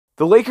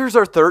The Lakers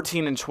are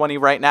 13-20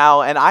 right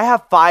now, and I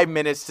have 5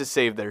 minutes to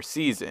save their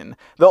season.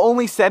 The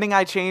only setting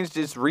I changed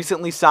is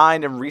recently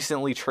signed and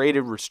recently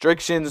traded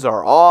restrictions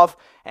are off,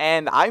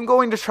 and I'm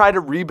going to try to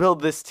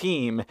rebuild this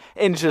team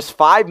in just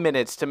 5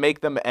 minutes to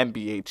make them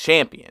NBA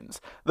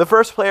champions. The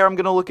first player I'm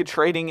going to look at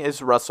trading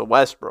is Russell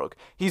Westbrook.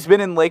 He's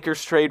been in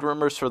Lakers trade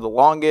rumors for the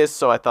longest,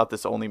 so I thought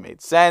this only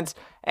made sense.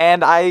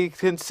 And I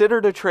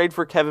considered a trade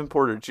for Kevin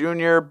Porter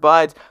Jr.,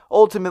 but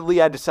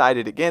ultimately I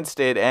decided against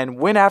it and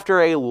went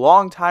after a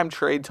long-time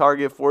trade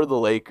target for the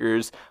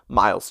Lakers,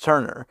 Miles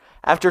Turner.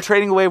 After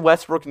trading away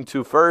Westbrook in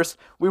 2 firsts,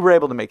 we were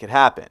able to make it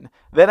happen.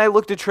 Then I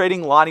looked at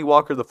trading Lonnie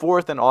Walker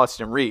IV and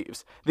Austin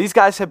Reeves. These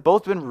guys have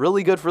both been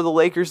really good for the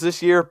Lakers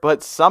this year,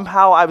 but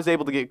somehow I was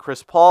able to get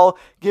Chris Paul,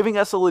 giving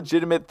us a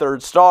legitimate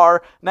third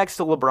star next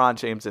to LeBron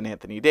James and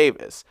Anthony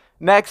Davis.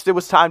 Next, it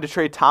was time to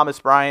trade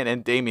Thomas Bryant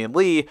and Damian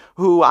Lee,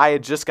 who I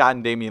had just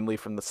gotten Damian Lee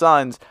from the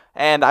Suns,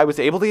 and I was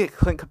able to get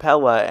Clint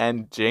Capella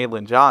and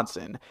Jalen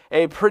Johnson,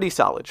 a pretty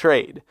solid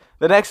trade.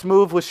 The next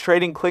move was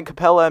trading Clint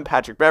Capella and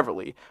Patrick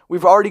Beverley.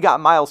 We've already got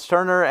Miles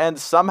Turner, and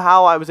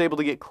somehow I was able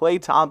to get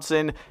Klay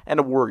Thompson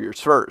and a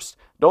Warriors first.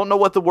 Don't know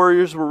what the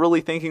Warriors were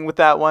really thinking with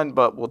that one,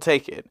 but we'll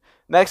take it.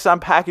 Next, I'm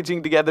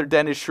packaging together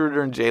Dennis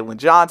Schroeder and Jalen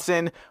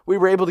Johnson. We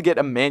were able to get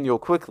Immanuel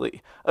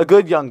Quickley, a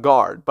good young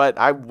guard, but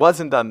I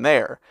wasn't done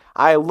there.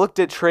 I looked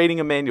at trading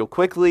Immanuel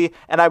Quickley,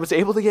 and I was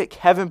able to get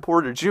Kevin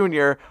Porter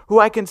Jr., who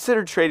I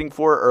considered trading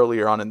for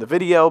earlier on in the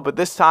video, but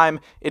this time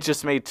it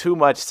just made too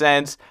much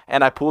sense,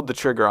 and I pulled the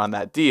trigger on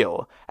that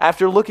deal.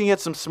 After looking at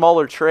some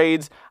smaller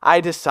trades,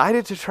 I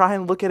decided to try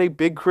and look at a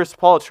big Chris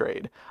Paul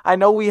trade. I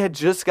know we had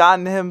just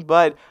gotten him,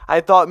 but I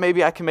thought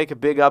maybe I could make a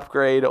big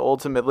upgrade.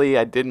 Ultimately,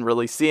 I didn't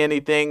really see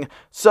anything,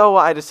 so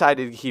I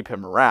decided to keep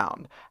him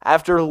around.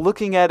 After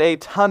looking at a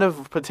ton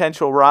of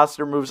potential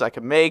roster moves I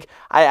could make,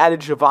 I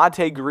added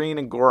Javonte Green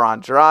and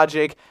Goran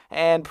Dragic,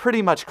 and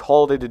pretty much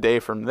called it a day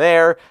from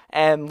there,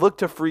 and looked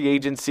to free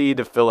agency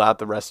to fill out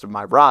the rest of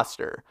my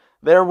roster.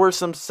 There were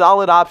some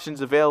solid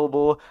options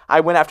available. I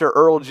went after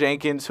Earl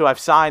Jenkins, who I've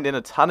signed in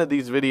a ton of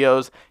these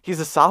videos. He's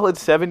a solid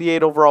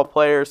 78 overall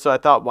player, so I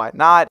thought, why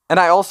not? And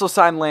I also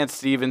signed Lance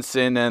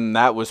Stevenson, and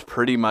that was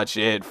pretty much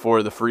it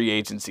for the free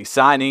agency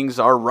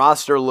signings. Our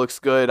roster looks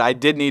good. I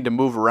did need to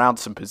move around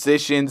some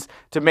positions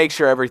to make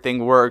sure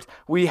everything worked.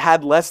 We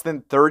had less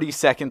than 30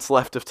 seconds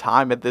left of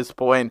time at this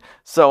point,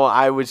 so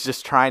I was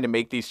just trying to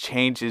make these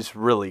changes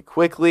really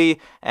quickly,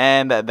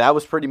 and that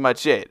was pretty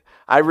much it.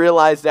 I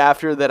realized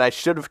after that I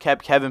should have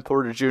kept Kevin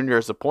Porter Jr.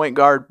 as a point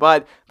guard,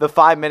 but the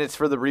 5 minutes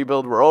for the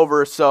rebuild were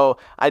over, so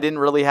I didn't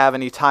really have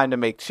any time to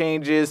make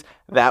changes.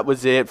 That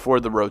was it for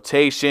the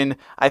rotation.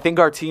 I think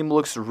our team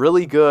looks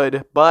really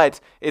good, but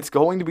it's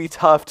going to be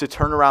tough to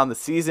turn around the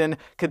season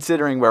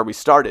considering where we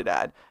started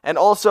at. And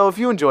also, if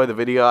you enjoy the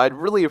video, I'd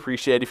really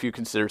appreciate if you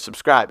consider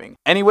subscribing.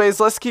 Anyways,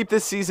 let's keep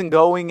this season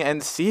going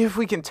and see if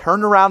we can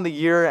turn around the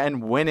year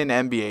and win an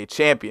NBA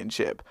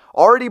championship.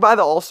 Already by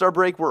the All-Star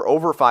break, we're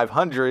over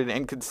 500,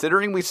 and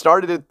considering we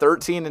started at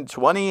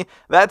 13-20,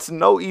 that's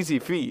no easy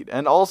feat.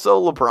 And also,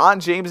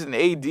 LeBron James and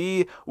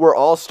AD were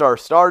All-Star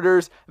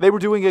starters. They were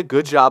doing a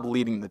good job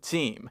leading the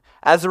team.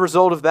 As a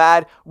result of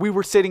that, we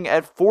were sitting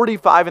at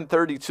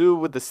 45-32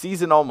 with the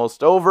season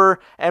almost over,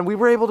 and we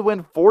were able to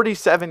win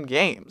 47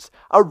 games.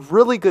 A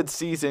really good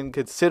season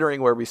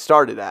considering where we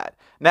started at.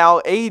 Now,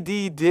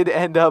 AD did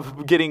end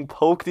up getting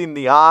poked in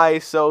the eye,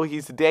 so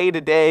he's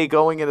day-to-day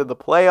going into the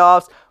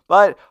playoffs,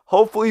 but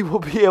hopefully we'll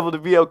be able to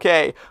be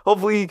okay.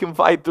 Hopefully he can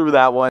fight through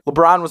that one.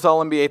 LeBron was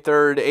All-NBA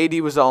third,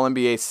 AD was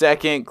All-NBA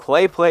second,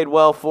 Klay played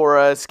well for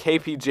us,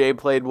 KPJ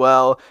played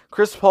well,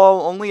 Chris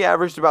Paul only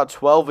averaged about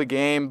 12 a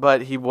game,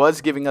 but he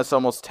was giving us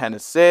almost 10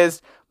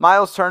 assists.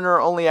 Miles Turner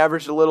only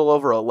averaged a little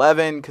over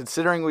 11,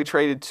 considering we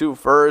traded 2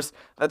 firsts.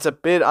 That's a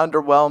bit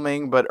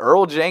underwhelming, but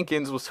Earl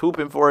Jenkins was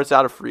hooping for us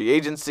out of free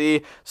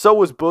agency. So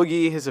was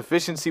Boogie. His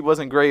efficiency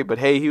wasn't great, but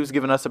hey, he was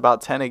giving us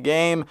about 10 a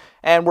game.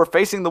 And we're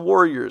facing the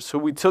Warriors, who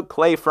we took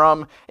Klay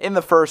from in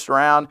the first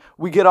round.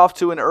 We get off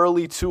to an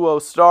early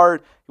 2-0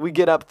 start. We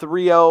get up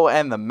 3-0,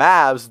 and the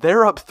Mavs,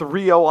 they're up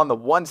 3-0 on the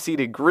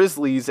 1-seeded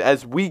Grizzlies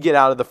as we get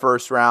out of the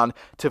first round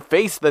to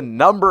face the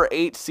number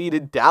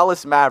 8-seeded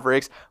Dallas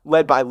Mavericks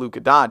led by Luka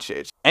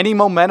Doncic. Any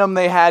momentum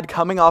they had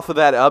coming off of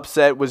that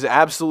upset was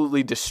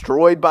absolutely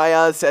destroyed by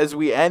us as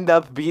we end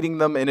up beating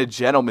them in a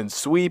gentleman's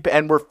sweep,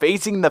 and we're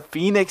facing the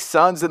Phoenix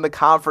Suns in the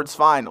conference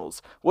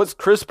finals. Was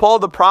Chris Paul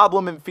the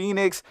problem in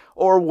Phoenix,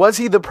 or was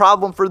he the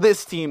problem for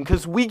this team?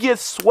 Because we get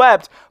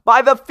swept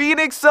by the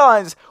Phoenix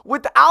Suns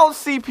without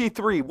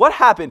CP3. What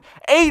happened?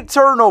 8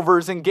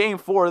 turnovers in Game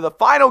 4, the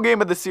final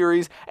game of the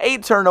series.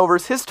 8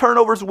 turnovers. His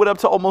turnovers went up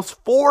to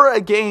almost 4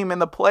 a game in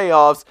the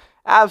playoffs.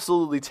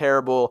 Absolutely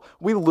terrible.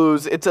 We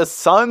lose. It's a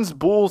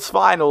Suns-Bulls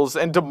finals,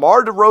 and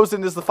DeMar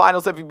DeRozan is the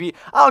finals MVP.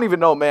 I don't even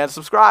know, man.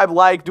 Subscribe,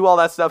 like, do all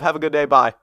that stuff. Have a good day. Bye.